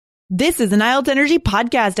This is an IELTS Energy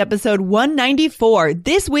Podcast, episode 194.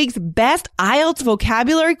 This week's best IELTS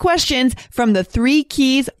vocabulary questions from the Three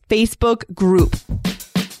Keys Facebook group.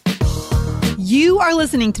 You are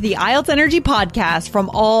listening to the IELTS Energy Podcast from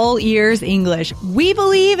All Ears English. We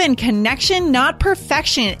believe in connection, not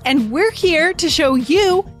perfection, and we're here to show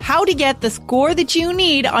you how to get the score that you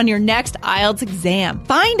need on your next IELTS exam.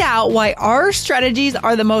 Find out why our strategies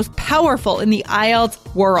are the most powerful in the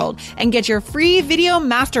IELTS world and get your free video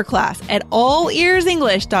masterclass at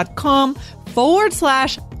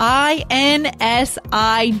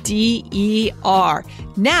allearsenglish.com/INSIDER.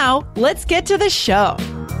 Now, let's get to the show.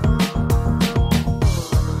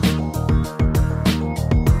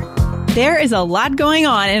 There is a lot going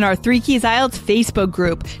on in our Three Keys IELTS Facebook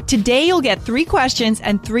group. Today, you'll get 3 questions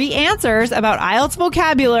and 3 answers about IELTS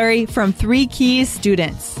vocabulary from Three Keys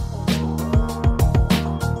students.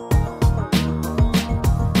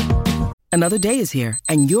 Another day is here,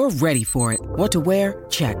 and you're ready for it. What to wear?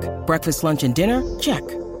 Check. Breakfast, lunch, and dinner? Check.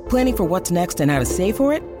 Planning for what's next and how to save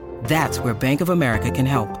for it? That's where Bank of America can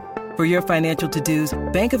help. For your financial to-dos,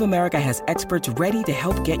 Bank of America has experts ready to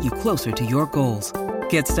help get you closer to your goals.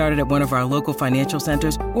 Get started at one of our local financial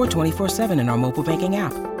centers or 24/7 in our mobile banking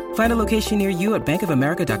app. Find a location near you at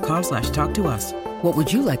bankofamerica.com/talktous. What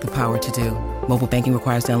would you like the power to do? Mobile banking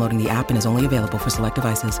requires downloading the app and is only available for select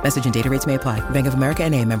devices. Message and data rates may apply. Bank of America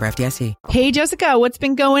N.A., member FDIC. Hey, Jessica, what's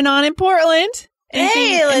been going on in Portland?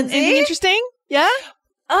 Hey, Lindsay. Anything interesting? Yeah?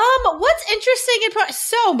 What's interesting in Portland?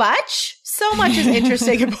 So much is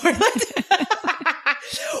interesting in Portland.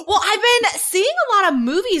 Well, I've been seeing a lot of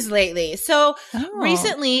movies lately. So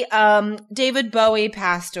recently, David Bowie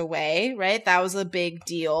passed away, right? That was a big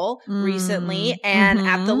deal recently. And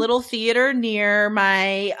at the little theater near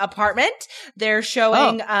my apartment, they're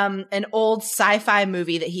showing an old sci-fi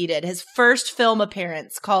movie that he did, his first film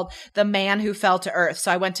appearance called The Man Who Fell to Earth.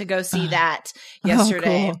 So I went to go see that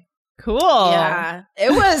yesterday. Cool. Yeah.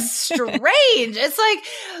 It was strange. It's like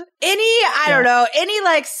any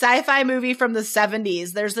like sci-fi movie from the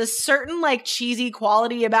 70s. There's this certain like cheesy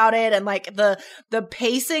quality about it. And like the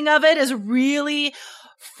pacing of it is really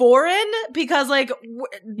foreign because like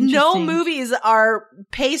no movies are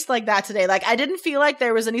paced like that today. Like I didn't feel like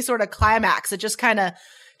there was any sort of climax. It just kind of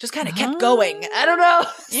kept going. I don't know.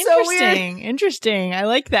 So weird. Interesting. I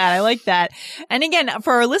like that. And again,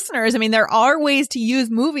 for our listeners, I mean, there are ways to use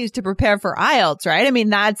movies to prepare for IELTS, right? I mean,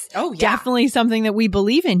 that's definitely something that we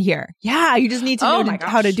believe in here. Yeah. You just need to know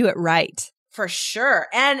how to do it right. For sure.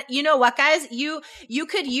 And you know what, guys? You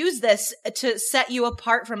could use this to set you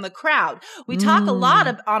apart from the crowd. We talk a lot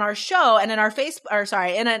on our show and in our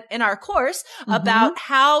in our course about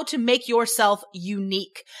how to make yourself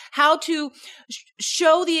unique, how to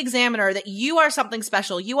show the examiner that you are something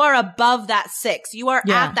special. You are above that 6. You are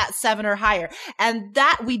at that 7 or higher. And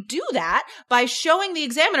that we do that by showing the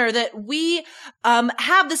examiner that we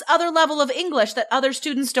have this other level of English that other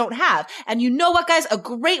students don't have. And you know what, guys? A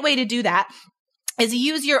great way to do that is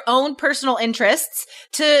use your own personal interests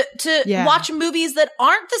to watch movies that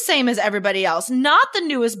aren't the same as everybody else, not the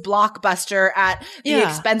newest blockbuster at the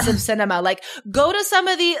expensive cinema. Like go to some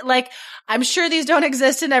of the, like, I'm sure these don't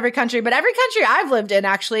exist in every country, but every country I've lived in,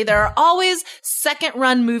 actually, there are always second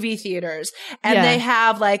run movie theaters and they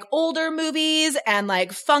have like older movies and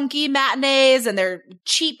like funky matinees and they're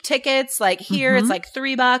cheap tickets. Like here it's like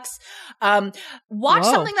 $3. Watch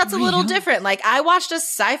something that's a little different. Like I watched a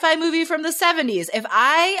sci-fi movie from the 70s. If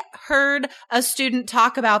I heard a student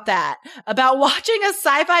talk about that, about watching a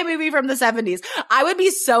sci-fi movie from the 70s, I would be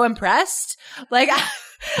so impressed. Like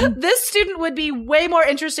this student would be way more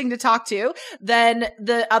interesting to talk to than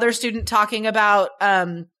the other student talking about,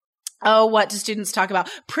 what do students talk about?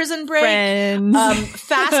 Prison Break, Friends.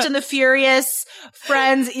 Fast and the Furious,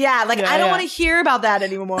 Friends. Yeah, like I don't want to hear about that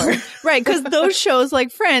anymore. Right, because those shows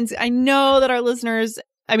like Friends, I know that our listeners,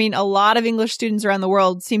 I mean, a lot of English students around the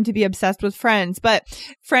world seem to be obsessed with Friends, but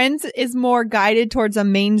Friends is more guided towards a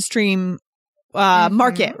mainstream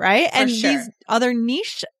market, right? And these other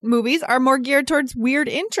niche movies are more geared towards weird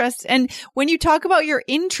interests. And when you talk about your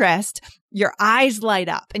interest, your eyes light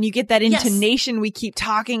up and you get that intonation we keep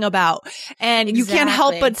talking about. And you can't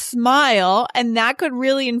help but smile. And that could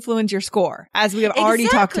really influence your score, as we have already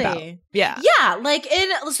talked about. Yeah. Yeah. Like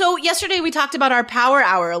so yesterday we talked about our power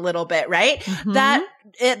hour a little bit, right? That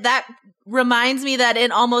reminds me that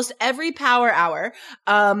in almost every power hour,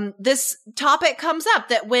 this topic comes up,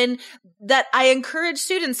 that when that I encourage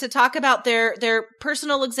students to talk about their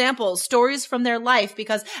personal examples, stories from their life,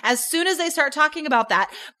 because as soon as they start talking about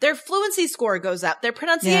that, their fluency score goes up, their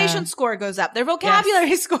pronunciation score goes up, their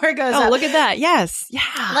vocabulary score goes up. Oh, look at that. Yes. Yeah.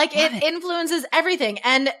 Like it influences everything.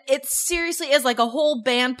 And it seriously is like a whole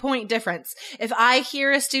band point difference. If I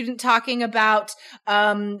hear a student talking about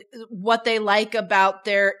what they like about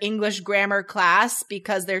their English grammar class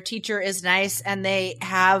because their teacher is nice and they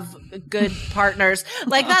have good partners,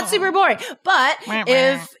 like that's super boring. But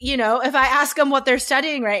if I ask them what they're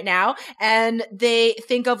studying right now and they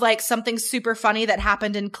think of like something super funny that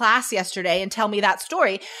happened in class yesterday and tell me that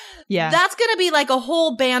story, that's going to be like a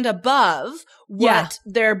whole band above what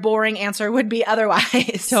their boring answer would be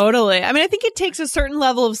otherwise. Totally. I mean, I think it takes a certain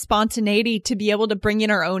level of spontaneity to be able to bring in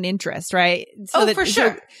our own interest, right? For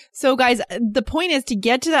sure. So guys, the point is to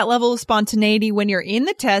get to that level of spontaneity when you're in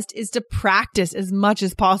the test is to practice as much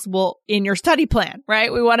as possible in your study plan,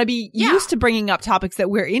 right? We want to be used to bringing up topics that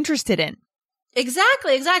we're interested in.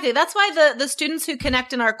 Exactly. That's why the students who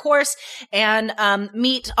connect in our course and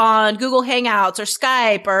meet on Google Hangouts or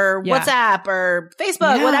Skype or WhatsApp or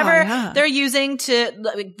Facebook, whatever they're using to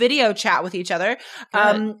video chat with each other.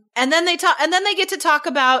 And then they get to talk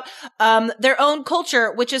about their own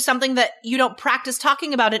culture, which is something that you don't practice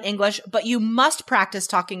talking about in English, but you must practice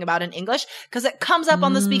talking about in English because it comes up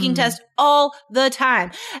on the speaking test all the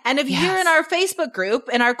time. And if you're in our Facebook group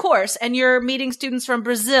in our course and you're meeting students from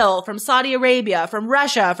Brazil, from Saudi Arabia, from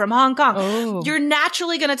Russia, from Hong Kong, you're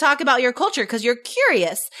naturally going to talk about your culture because you're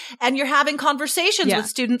curious and you're having conversations with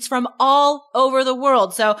students from all over the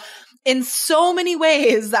world. So in so many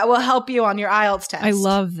ways that will help you on your IELTS test. I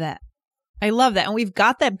love that. And we've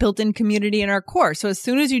got that built-in community in our course. So as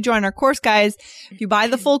soon as you join our course, guys, if you buy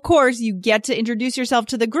the full course, you get to introduce yourself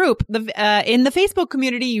to the group. In the Facebook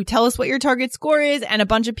community, you tell us what your target score is and a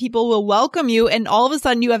bunch of people will welcome you. And all of a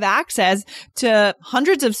sudden you have access to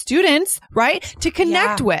hundreds of students, right? To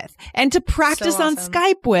connect with and to practice on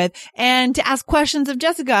Skype with and to ask questions of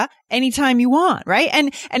Jessica anytime you want, right?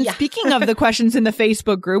 And speaking of the questions in the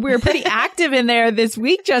Facebook group, we were pretty active in there this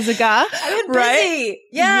week, Jessica. I've been busy.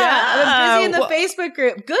 I've been busy in the Facebook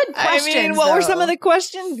group. Good questions. I mean, what were some of the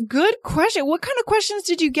questions? Good question. What kind of questions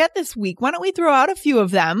did you get this week? Why don't we throw out a few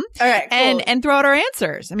of them? All right, cool. and throw out our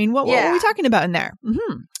answers. I mean, what were we talking about in there?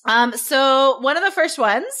 So one of the first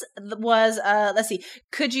ones was, let's see.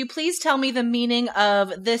 Could you please tell me the meaning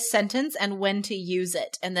of this sentence and when to use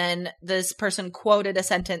it? And then this person quoted a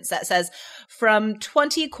sentence that says, from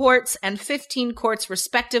 20 quarts and 15 quarts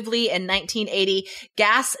respectively in 1980,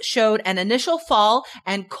 gas showed an initial fall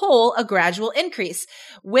and coal a gradual increase,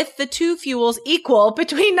 with the two fuels equal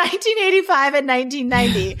between 1985 and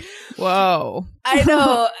 1990. Whoa. I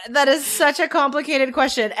know. That is such a complicated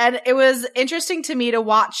question. And it was interesting to me to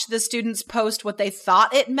watch the students post what they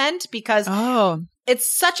thought it meant because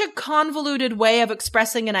it's such a convoluted way of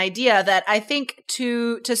expressing an idea that I think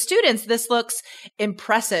to students, this looks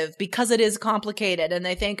impressive because it is complicated. And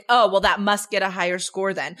they think, oh, well, that must get a higher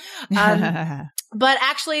score then. But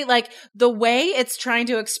actually, like the way it's trying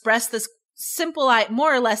to express this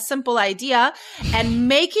more or less simple idea and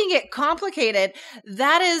making it complicated,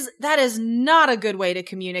 that is not a good way to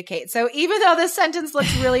communicate. So even though this sentence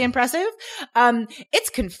looks really impressive, it's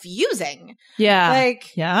confusing. So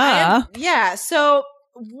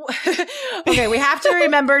okay, we have to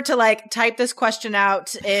remember to like type this question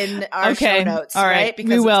out in our show notes, right?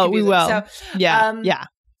 Because we will. So,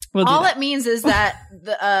 we'll all it means is that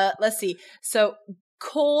let's see. So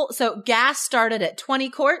gas started at 20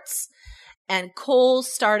 quarts. And coal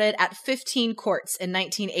started at 15 quarts in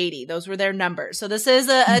 1980. Those were their numbers. So this is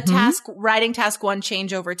a writing task 1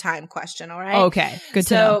 change over time question. All right. Okay. Good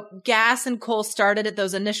to know. So gas and coal started at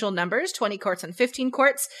those initial numbers, 20 quarts and 15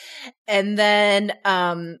 quarts. And then,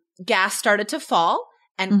 gas started to fall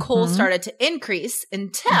and coal started to increase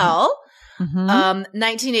until,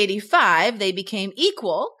 1985, they became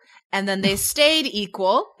equal. And then they stayed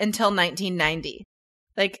equal until 1990.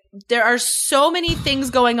 Like, there are so many things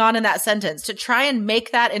going on in that sentence. To try and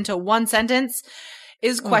make that into one sentence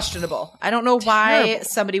is questionable. I don't know why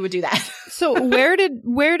somebody would do that. So where did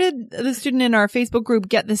the student in our Facebook group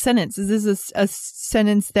get the sentence? Is this a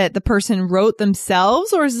sentence that the person wrote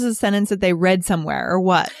themselves, or is this a sentence that they read somewhere, or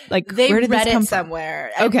what? Like, they where did read this come it somewhere.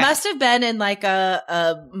 Okay. It must have been in like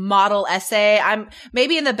a model essay. I'm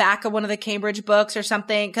maybe in the back of one of the Cambridge books or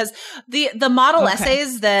something, because the model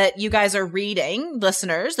essays that you guys are reading,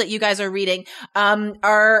 listeners, that you guys are reading,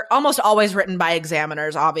 are almost always written by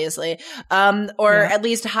examiners, obviously, or at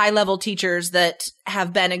least high level teachers that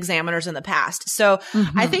have been examiners in the past. So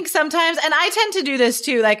I think sometimes, and I tend to do this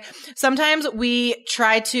too, like sometimes we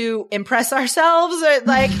try to impress ourselves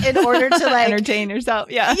like in order to like entertain yourself.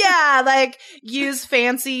 Yeah. Yeah. Like use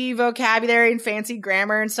fancy vocabulary and fancy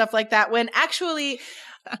grammar and stuff like that, when actually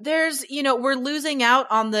there's, we're losing out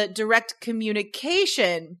on the direct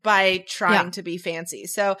communication by trying to be fancy.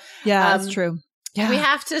 So yeah, that's true. Yeah. We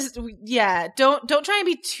have to, don't try and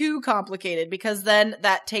be too complicated, because then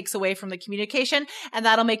that takes away from the communication and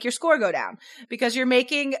that'll make your score go down, because even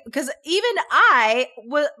I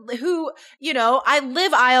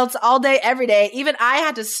live IELTS all day, every day. Even I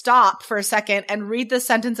had to stop for a second and read the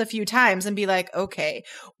sentence a few times and be like, okay,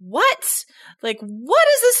 what? Like, what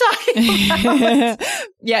is this talking about?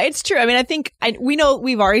 Yeah, it's true. I mean, I think we know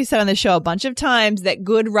we've already said on the show a bunch of times that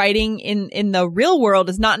good writing in the real world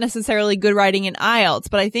is not necessarily good writing in IELTS,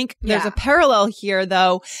 but I think there's a parallel here,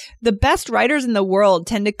 though. The best writers in the world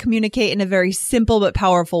tend to communicate in a very simple but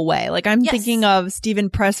powerful way. Like I'm thinking of Stephen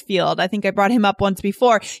Pressfield. I think I brought him up once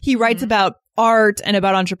before. He writes about art and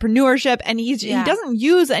about entrepreneurship, and he doesn't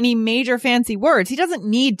use any major fancy words. He doesn't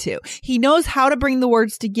need to. He knows how to bring the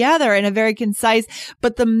words together in a very concise,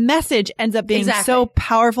 but the message ends up being so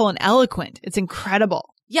powerful and eloquent. It's incredible.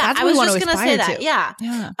 Yeah, I was just going to say that. Yeah.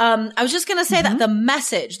 I was just going to say that the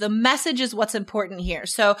message is what's important here.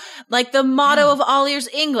 So like the motto of All Ears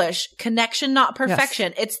English, connection, not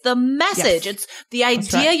perfection. It's the message. It's the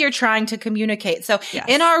idea you're trying to communicate. So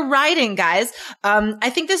in our writing, guys, I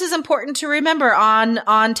think this is important to remember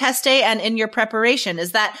on test day and in your preparation,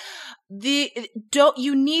 is that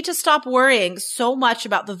you need to stop worrying so much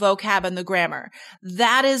about the vocab and the grammar.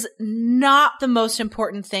 That is not the most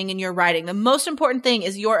important thing in your writing. The most important thing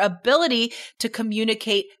is your ability to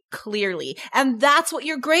communicate clearly. And that's what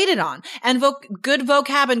you're graded on. And good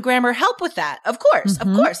vocab and grammar help with that. Of course.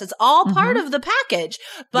 It's all part of the package.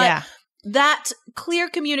 But that clear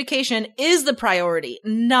communication is the priority,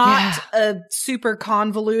 not a super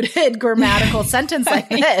convoluted grammatical sentence like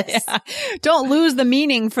this. Don't lose the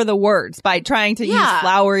meaning for the words by trying to use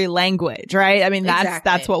flowery language, right? I mean,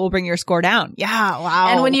 that's what will bring your score down. Yeah. Wow.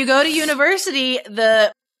 And when you go to university,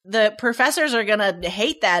 the professors are going to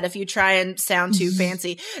hate that if you try and sound too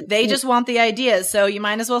fancy. They just want the ideas. So you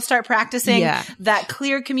might as well start practicing that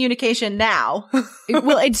clear communication now.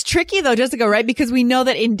 Well, it's tricky though, Jessica, right? Because we know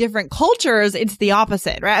that in different cultures, it's the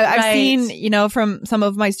opposite, right? I've seen, from some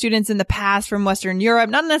of my students in the past from Western Europe,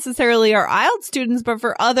 not necessarily our IELTS students, but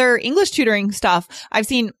for other English tutoring stuff, I've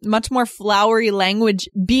seen much more flowery language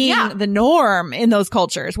being the norm in those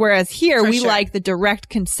cultures. Whereas here, we like the direct,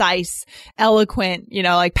 concise, eloquent,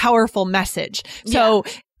 like powerful message. So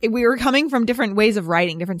we were coming from different ways of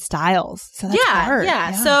writing, different styles. So that's hard.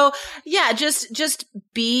 So just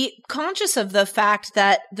be conscious of the fact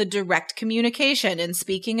that the direct communication in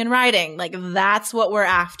speaking and writing, like that's what we're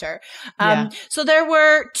after. So there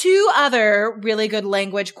were two other really good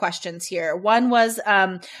language questions here. One was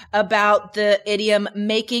about the idiom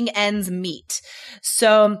making ends meet.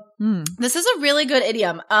 So this is a really good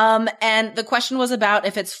idiom. And the question was about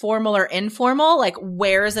if it's formal or informal, like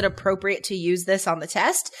where is it appropriate to use this on the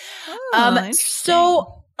test?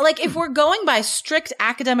 So like if we're going by strict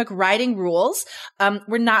academic writing rules,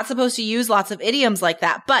 we're not supposed to use lots of idioms like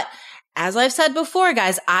that. But as I've said before,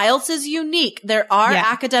 guys, IELTS is unique. There are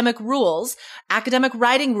academic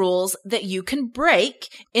writing rules that you can break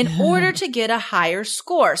in order to get a higher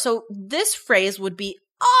score. So this phrase would be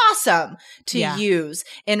awesome to use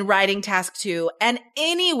in writing task 2 and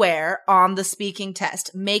anywhere on the speaking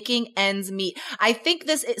test, making ends meet. I think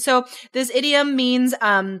this idiom means,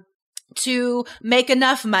 to make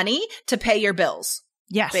enough money to pay your bills.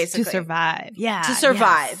 Yes. Basically. To survive. Yeah. To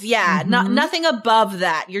survive. Yes. Yeah. Nothing above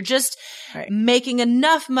that. You're just making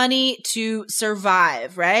enough money to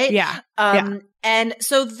survive. Right. Yeah. And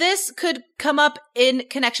so this could come up in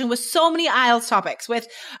connection with so many IELTS topics, with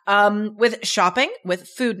shopping, with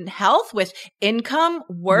food and health, with income,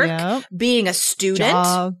 work, being a student,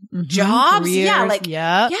 jobs.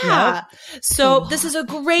 Careers. So this is a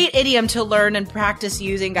great idiom to learn and practice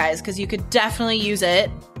using, guys, because you could definitely use it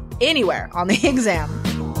anywhere on the exam.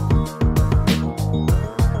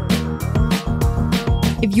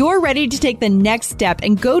 If you're ready to take the next step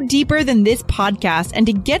and go deeper than this podcast and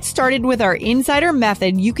to get started with our Insider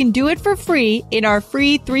Method, you can do it for free in our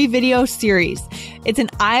free 3-video series. It's an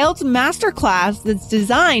IELTS masterclass that's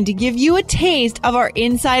designed to give you a taste of our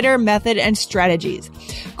Insider Method and strategies.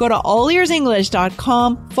 Go to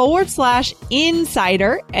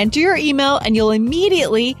allearsenglish.com/insider, enter your email, and you'll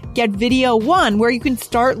immediately get video 1 where you can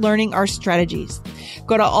start learning our strategies.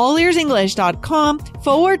 Go to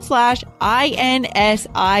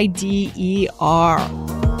allearsenglish.com/INSIDER.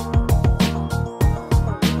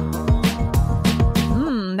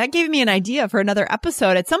 That gave me an idea for another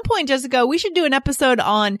episode. At some point, Jessica, we should do an episode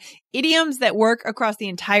on idioms that work across the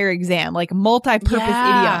entire exam, like multi-purpose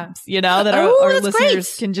idioms, that our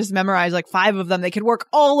listeners can just memorize, like 5 of them. They could work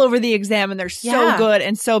all over the exam, and they're so good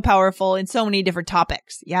and so powerful in so many different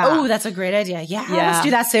topics. Yeah. Oh, that's a great idea. Yeah. Let's do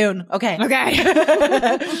that soon. Okay. Okay.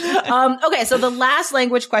 So the last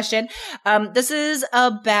language question, this is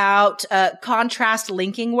about contrast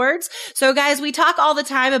linking words. So guys, we talk all the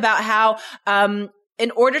time about how,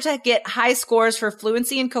 in order to get high scores for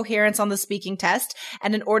fluency and coherence on the speaking test,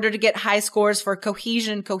 and in order to get high scores for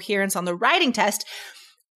cohesion and coherence on the writing test,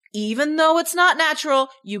 even though it's not natural,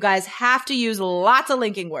 you guys have to use lots of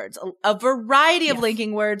linking words, a variety of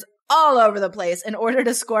linking words all over the place in order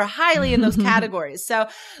to score highly in those categories. So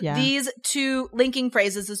these 2 linking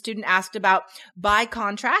phrases the student asked about, by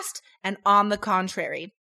contrast and on the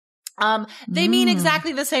contrary. They mean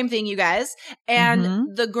exactly the same thing, you guys.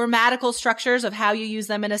 And the grammatical structures of how you use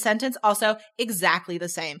them in a sentence also exactly the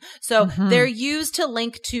same. So they're used to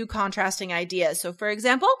link 2 contrasting ideas. So for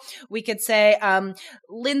example, we could say,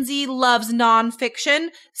 Lindsay loves nonfiction,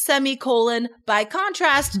 semicolon, by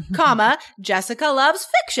contrast, comma, Jessica loves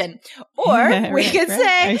fiction. Or we could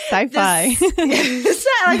say sci-fi.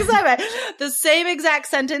 Like sci-fi. The same exact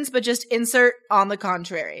sentence, but just insert on the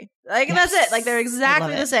contrary. Like, that's it. Like, they're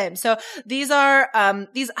exactly the same. So these are,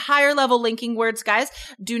 these higher level linking words, guys,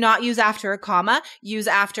 do not use after a comma, use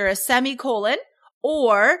after a semicolon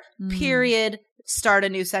or period, start a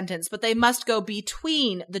new sentence, but they must go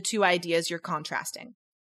between the 2 ideas you're contrasting.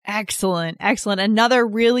 Excellent. Another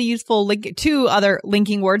really useful 2 other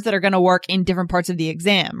linking words that are going to work in different parts of the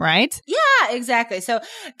exam, right? Yeah, exactly. So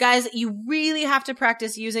guys, you really have to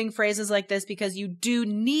practice using phrases like this because you do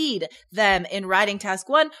need them in writing task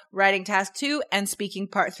 1, writing task 2, and speaking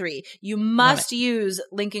part 3. You must use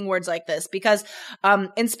linking words like this because,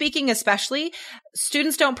 in speaking especially,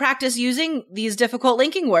 students don't practice using these difficult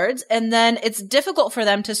linking words, and then it's difficult for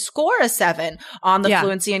them to score a 7 on the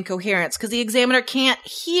fluency and coherence because the examiner can't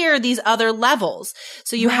hear these other levels.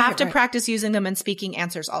 So you have to practice using them in speaking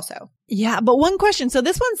answers also. Yeah, but one question. So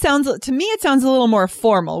this one sounds, to me, it sounds a little more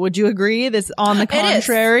formal. Would you agree? This on the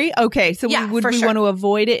contrary? Okay, so would we want to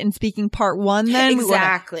avoid it in speaking part 1 then?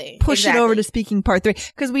 Exactly. Push it over to speaking part 3.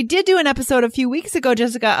 Because we did do an episode a few weeks ago,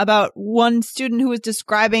 Jessica, about one student who was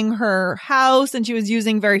describing her house and she was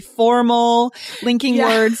using very formal linking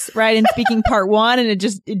words, right, in speaking part 1, and it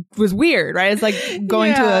was weird, right? It's like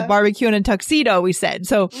going to a barbecue in a tuxedo, we said.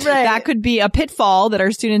 So that could be a pitfall that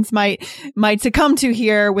our students might succumb to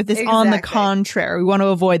here with this on the contrary. We want to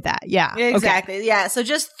avoid that. Yeah. Exactly. Okay. Yeah. So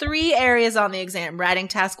just 3 areas on the exam: writing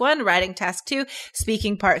task 1, writing task 2,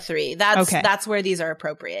 speaking part 3. That's where these are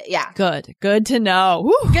appropriate. Yeah. Good to know.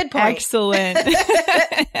 Woo. Good point. Excellent.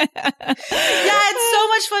 It's so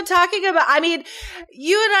much fun talking about, I mean,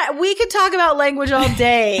 you and I, we could talk about language all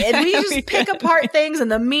day and we just pick apart things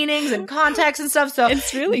and the meanings and context and stuff. So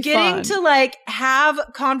it's really getting to have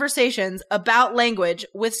conversations about language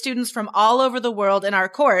with students from all over the world in our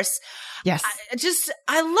course. Yes.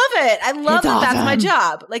 I love it. I love that that's my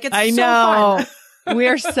job. Like, it's so fun. We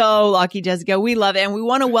are so lucky, Jessica. We love it. And we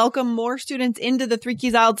want to welcome more students into the 3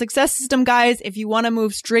 Keys IELTS Success System, guys. If you want to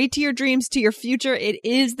move straight to your dreams, to your future, it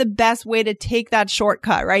is the best way to take that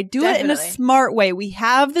shortcut, right? Do it in a smart way. We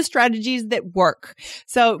have the strategies that work.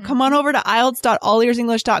 So come on over to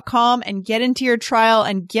IELTS.allearsenglish.com and get into your trial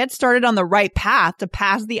and get started on the right path to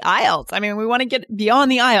pass the IELTS. I mean, we want to get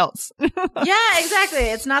beyond the IELTS. Yeah,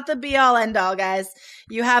 exactly. It's not the be all end all, guys.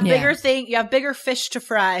 You have you have bigger fish to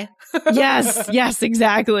fry. Yes,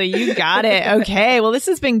 exactly. You got it. Okay. Well, this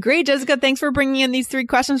has been great, Jessica. Thanks for bringing in these 3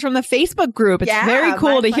 questions from the Facebook group. It's very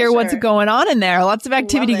cool to hear what's going on in there. Lots of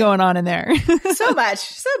activity going on in there. So much.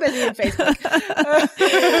 So busy on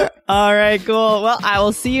Facebook. All right, cool. Well, I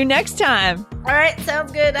will see you next time. All right.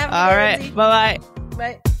 Sounds good. Have a good day, Lindsay. Bye-bye.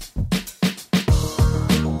 Bye.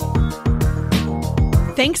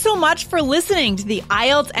 Thanks so much for listening to the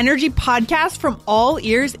IELTS Energy Podcast from All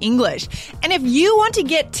Ears English. And if you want to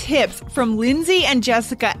get tips from Lindsay and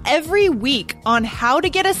Jessica every week on how to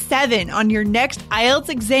get a 7 on your next IELTS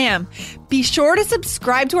exam, be sure to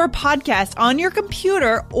subscribe to our podcast on your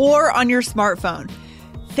computer or on your smartphone.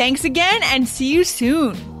 Thanks again and see you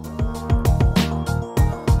soon.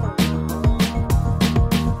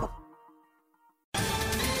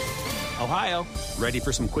 Ohio, ready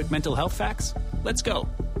for some quick mental health facts? Let's go.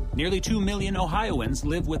 Nearly 2 million Ohioans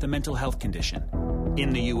live with a mental health condition.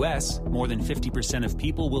 In the U.S., more than 50% of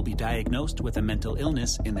people will be diagnosed with a mental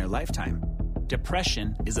illness in their lifetime.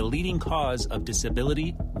 depression is a leading cause of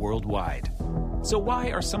disability worldwide. So why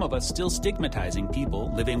are some of us still stigmatizing people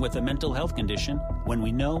living with a mental health condition when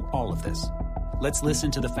we know all of this? Let's listen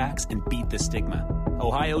to the facts and beat the stigma.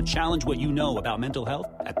 Ohio, challenge what you know about mental health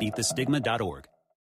at beatthestigma.org.